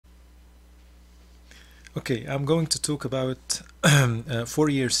Okay, I'm going to talk about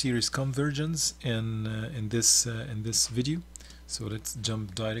Fourier series convergence in this video. So let's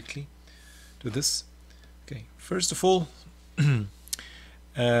jump directly to this. Okay, first of all,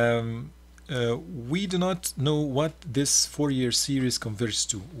 we do not know what this Fourier series converges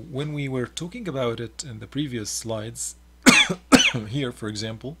to. When we were talking about it in the previous slides, here, for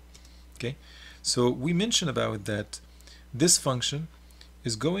example, okay, so we mentioned about that this function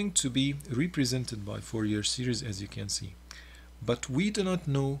is going to be represented by Fourier series, as you can see, but we do not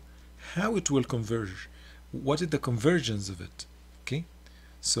know how it will converge. What is the convergence of it? Okay,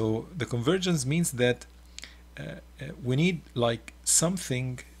 so the convergence means that we need like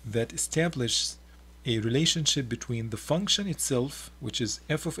something that establishes a relationship between the function itself, which is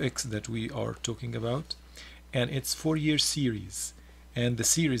f of x that we are talking about, and its Fourier series and the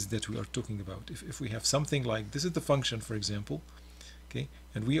series that we are talking about. If we have something like this is the function, for example, okay,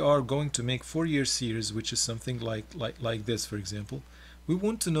 and we are going to make Fourier series, which is something like this, for example, we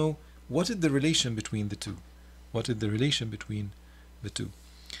want to know what is the relation between the two. What is the relation between the two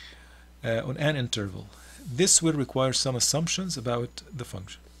on an interval? This will require some assumptions about the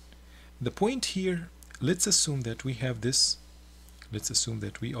function. The point here, let's assume that we have this. Let's assume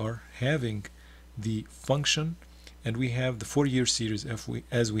that we are having the function and we have the Fourier series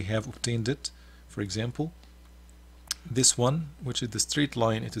as we have obtained it. For example, this one, which is the straight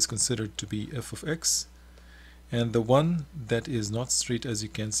line, it is considered to be f of x, and the one that is not straight, as you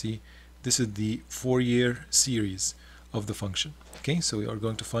can see, this is the Fourier series of the function. Okay, so we are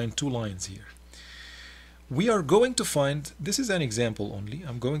going to find two lines here. We are going to find, this is an example only,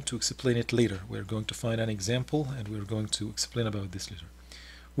 I'm going to explain it later. We're going to find an example and we're going to explain about this later.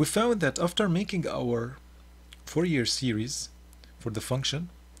 We found that after making our Fourier series for the function,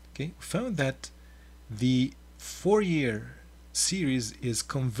 okay, we found that the Fourier series is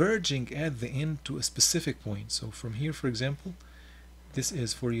converging at the end to a specific point. So from here, for example, this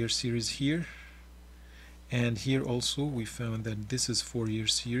is Fourier series here, and here also we found that this is Fourier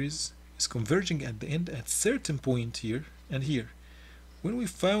series is converging at the end at certain point here and here. When we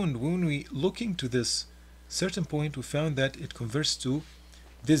looking to this certain point, we found that it converges to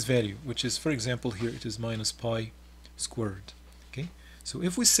this value, which is, for example, here it is minus pi squared. Okay, so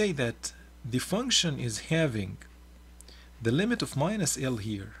if we say that the function is having the limit of minus L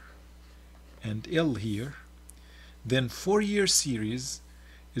here and L here, then Fourier series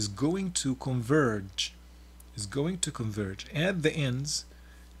is going to converge at the ends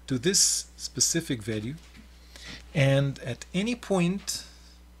to this specific value, and at any point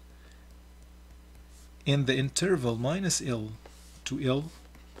in the interval minus L to L,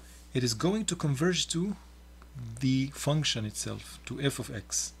 it is going to converge to the function itself, to f of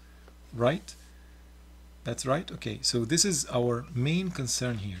x. Right? That's right. Okay, so this is our main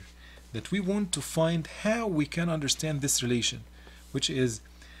concern here, that we want to find how we can understand this relation, which is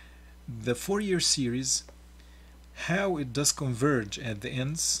the Fourier series, how it does converge at the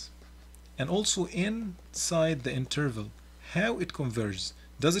ends, and also inside the interval, how it converges.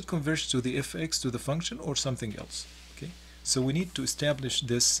 Does it converge to the fx, to the function, or something else? Okay, so we need to establish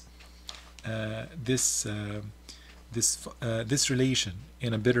this this relation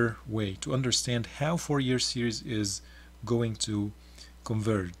in a better way to understand how Fourier series is going to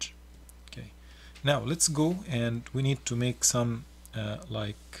converge. Okay, now let's go, and we need to make some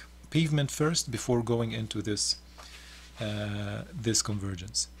like pavement first before going into this this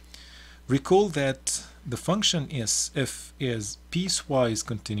convergence. Recall that the function f is piecewise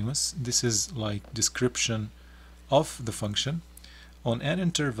continuous. This is like description of the function on an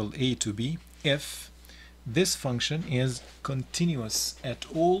interval a to b if this function is continuous at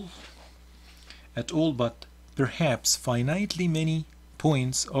all but perhaps finitely many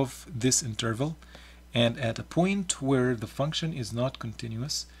points of this interval, and at a point where the function is not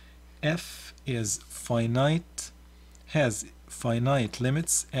continuous, f is finite, has finite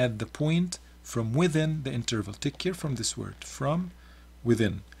limits at the point from within the interval. Take care from this word, from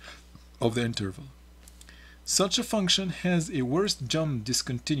within of the interval. Such a function has a worst jump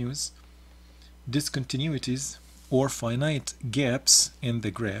discontinuities or finite gaps in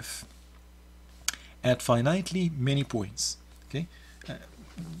the graph at finitely many points. Okay,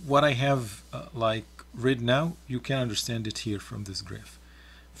 what I have like read now, you can understand it here from this graph.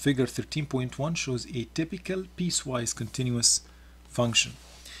 Figure 13.1 shows a typical piecewise continuous function.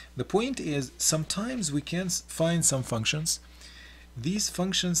 The point is, sometimes we can find some functions. These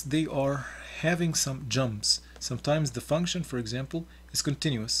functions, they are having some jumps. Sometimes the function, for example, is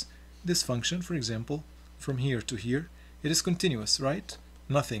continuous. This function, for example, from here to here, it is continuous, right?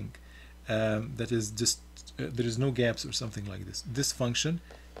 Nothing that is just there is no gaps or something like this. This function,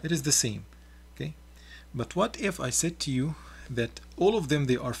 it is the same. Okay, But what if I said to you that all of them,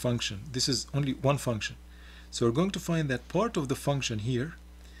 they are function? This is only one function. So we're going to find that part of the function here,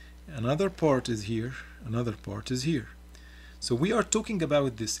 another part is here, another part is here. So we are talking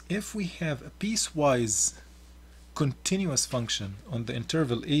about this. If we have a piecewise continuous function on the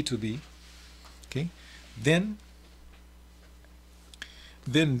interval a to b, okay, then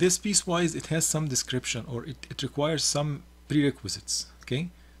this piecewise, it has some description, or it requires some prerequisites. Okay,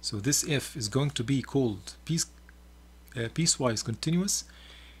 so this f is going to be called piecewise continuous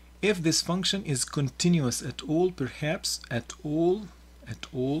if this function is continuous at all, perhaps at all,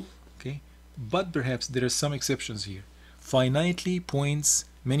 okay, but perhaps there are some exceptions here. Finitely points,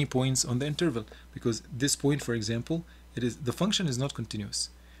 many points on the interval, because this point, for example, the function is not continuous.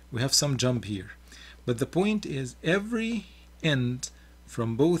 We have some jump here, but the point is every end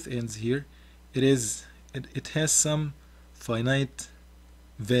from both ends here, it has some finite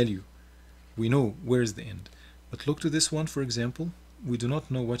value. We know where is the end. But look to this one, for example. We do not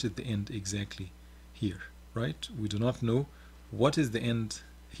know what is the end exactly here, right? We do not know what is the end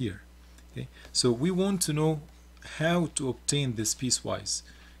here. Okay, so we want to know how to obtain this piecewise.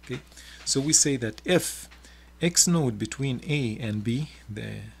 Okay, so we say that if x node between a and b,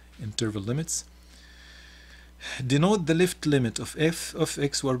 the interval limits, denote the left limit of f of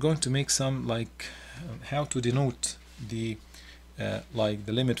x. We're going to make some like how to denote the like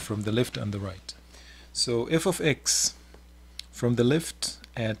the limit from the left and the right. So f of x from the left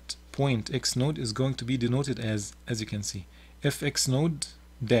at point x node is going to be denoted as you can see, fx node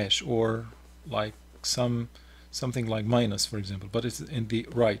dash, or like something like minus, for example, but it's in the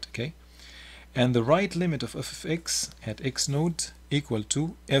right. Okay, and the right limit of f of x at x node equal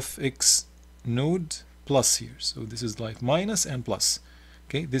to fx node plus here. So this is like minus and plus.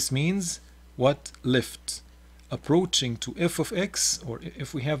 Okay, this means what? Left approaching to f of x, or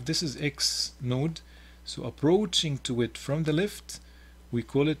if we have this is x node, so approaching to it from the left, we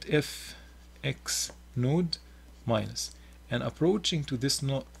call it fx node minus, and approaching to this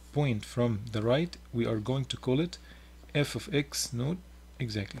point from the right, we are going to call it f of x node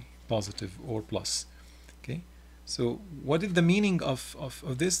exactly positive or plus. Okay, so what is the meaning of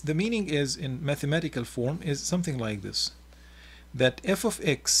this? The meaning is, in mathematical form, is something like this, that f of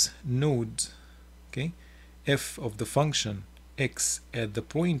x node, okay, f of the function x at the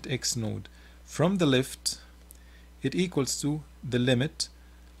point x node from the left, it equals to the limit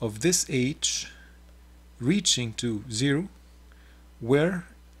of this h reaching to 0, where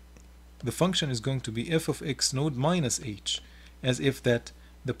the function is going to be f of x node minus h, as if that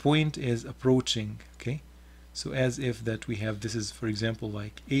the point is approaching. Okay, so as if that we have, this is for example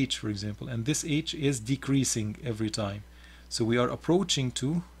like h, for example, and this h is decreasing every time, so we are approaching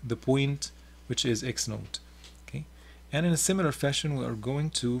to the point which is x node. Okay, and in a similar fashion we are going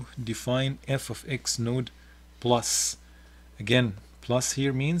to define f of x node plus. Again, plus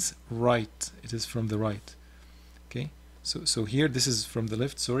here means right, it is from the right. Okay, so here this is from the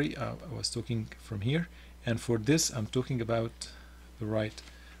left, sorry, I was talking from here, and for this I'm talking about the right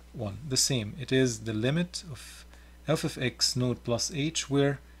one. The same, it is the limit of f of x node plus h,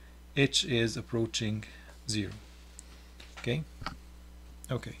 where h is approaching 0. Okay,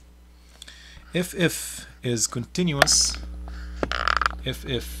 okay. If f is continuous,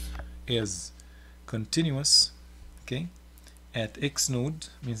 okay, at x node,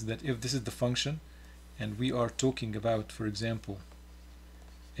 means that if this is the function and we are talking about, for example,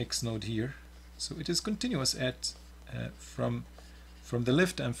 x node here, so it is continuous at from the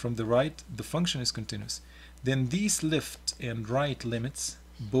left and from the right, the function is continuous, then these left and right limits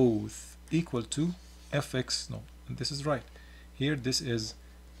both equal to fx node, and this is right here, this is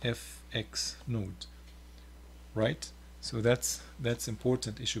fx node, right? So that's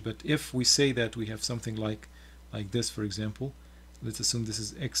important issue. But if we say that we have something like this, for example, let's assume this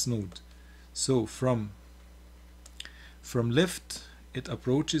is x node, so from left it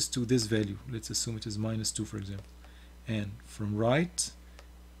approaches to this value, let's assume it is -2, for example, and from right,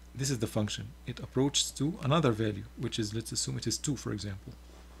 this is the function, it approaches to another value, which is, let's assume it is 2, for example.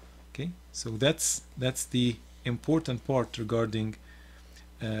 Okay, so that's the important part regarding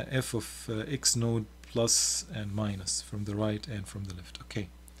f of x node plus and minus from the right and from the left. Okay,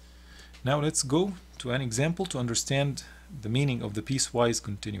 now let's go to an example to understand the meaning of the piecewise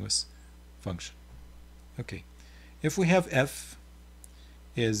continuous function. Okay, if we have f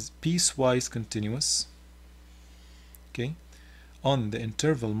is piecewise continuous, okay, on the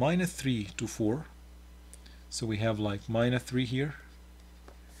interval -3 to 4, so we have like -3 here,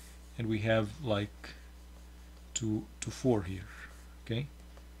 and we have like 2 to 4 here. Okay,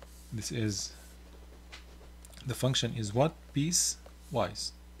 this is, the function is what?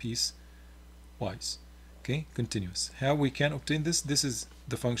 Piecewise. Okay, continuous. How we can obtain this? This is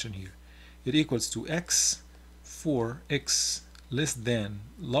the function here. It equals to x for x less than,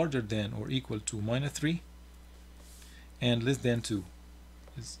 larger than or equal to minus 3 and less than 2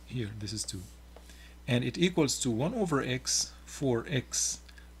 is here. This is 2. And it equals to 1 over x for x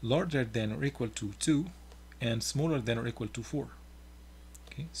larger than or equal to 2 and smaller than or equal to 4.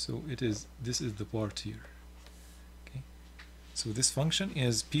 Okay, so this is the part here. Okay, so this function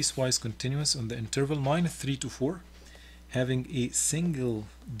is piecewise continuous on the interval minus 3 to 4, having a single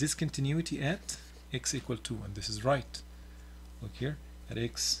discontinuity at x equal 2, and this is right. Look here, at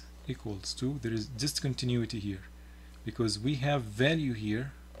x equals 2 there is discontinuity here because we have value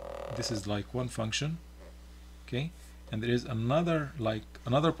here. This is like one function, okay, and there is another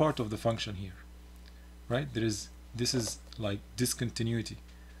part of the function here, right? This is like discontinuity,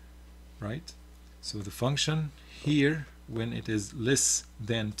 right? So the function here, when it is less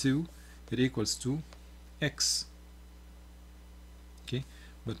than 2, it equals to x. Okay,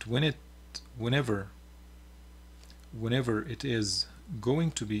 but whenever it is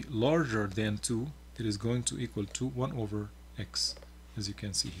going to be larger than 2, it is going to equal to 1 over x, as you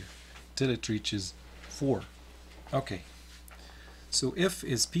can see here, till it reaches 4. Okay, so f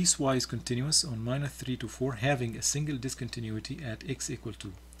is piecewise continuous on minus 3 to 4, having a single discontinuity at x equal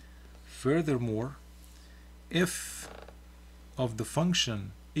to. Furthermore, f of the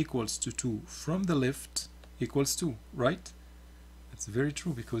function equals to 2 from the left equals 2, right? That's very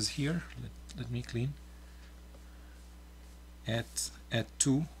true, because here, let me clean. At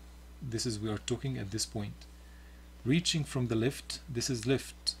 2, this is, we are talking at this point. Reaching from the left, this is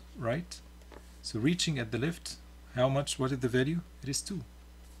left, right? So reaching at the left, how much, what is the value? It is 2.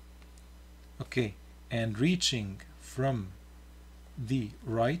 Okay, and reaching from the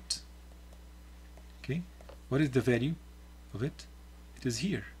right, okay, what is the value of it? It is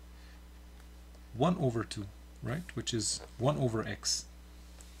here, 1 over 2, right, which is 1 over x.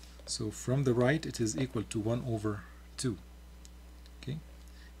 So from the right it is equal to 1 over 2. Okay,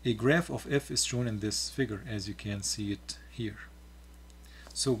 a graph of f is shown in this figure, as you can see it here.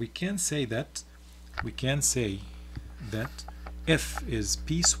 So we can say that f is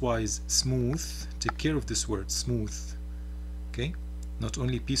piecewise smooth. Take care of this word, smooth. Okay, not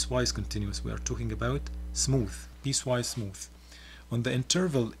only piecewise continuous, we are talking about smooth, piecewise smooth. On the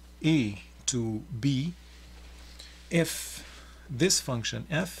interval a to b, if this function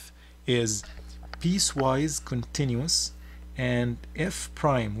f is piecewise continuous and f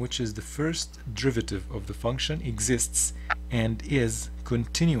prime, which is the first derivative of the function, exists and is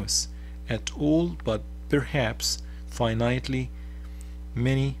continuous at all but perhaps finitely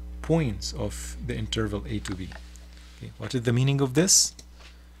many points of the interval a to b. Okay, what is the meaning of this?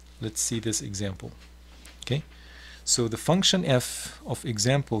 Let's see this example. Okay, so the function f of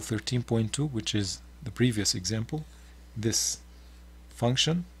example 13.2, which is the previous example, this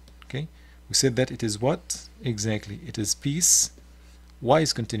function, okay, we said that it is what exactly? It is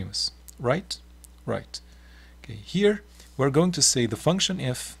piecewise continuous, right? Right. Okay, here we're going to say the function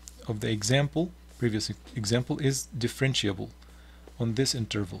f of the example, previous example, is differentiable on this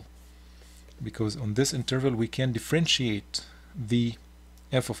interval, because on this interval we can differentiate the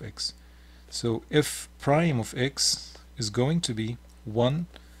f of x. So f prime of x is going to be 1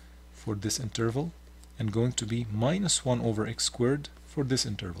 for this interval and going to be minus 1 over x squared for this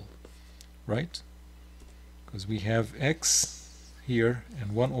interval, right? Because we have x here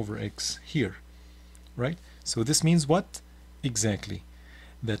and 1 over x here, right? So this means what exactly?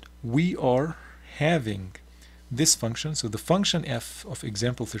 That we are having this function. So the function f of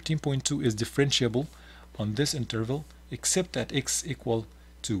example 13.2 is differentiable on this interval except at x equal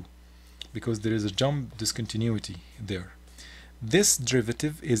 2, because there is a jump discontinuity there. This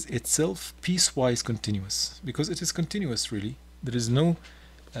derivative is itself piecewise continuous because it is continuous, really. There is no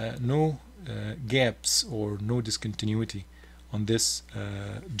gaps or no discontinuity on this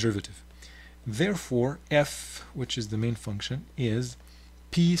derivative. Therefore f, which is the main function, is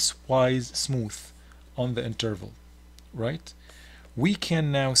piecewise smooth on the interval, right? We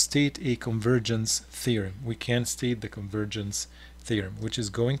can now state a convergence theorem. We can state the convergence theorem, which is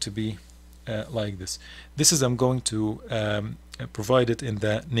going to be like this. I'm going to provide it in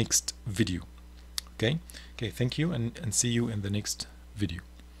the next video. Okay, thank you, and see you in the next video.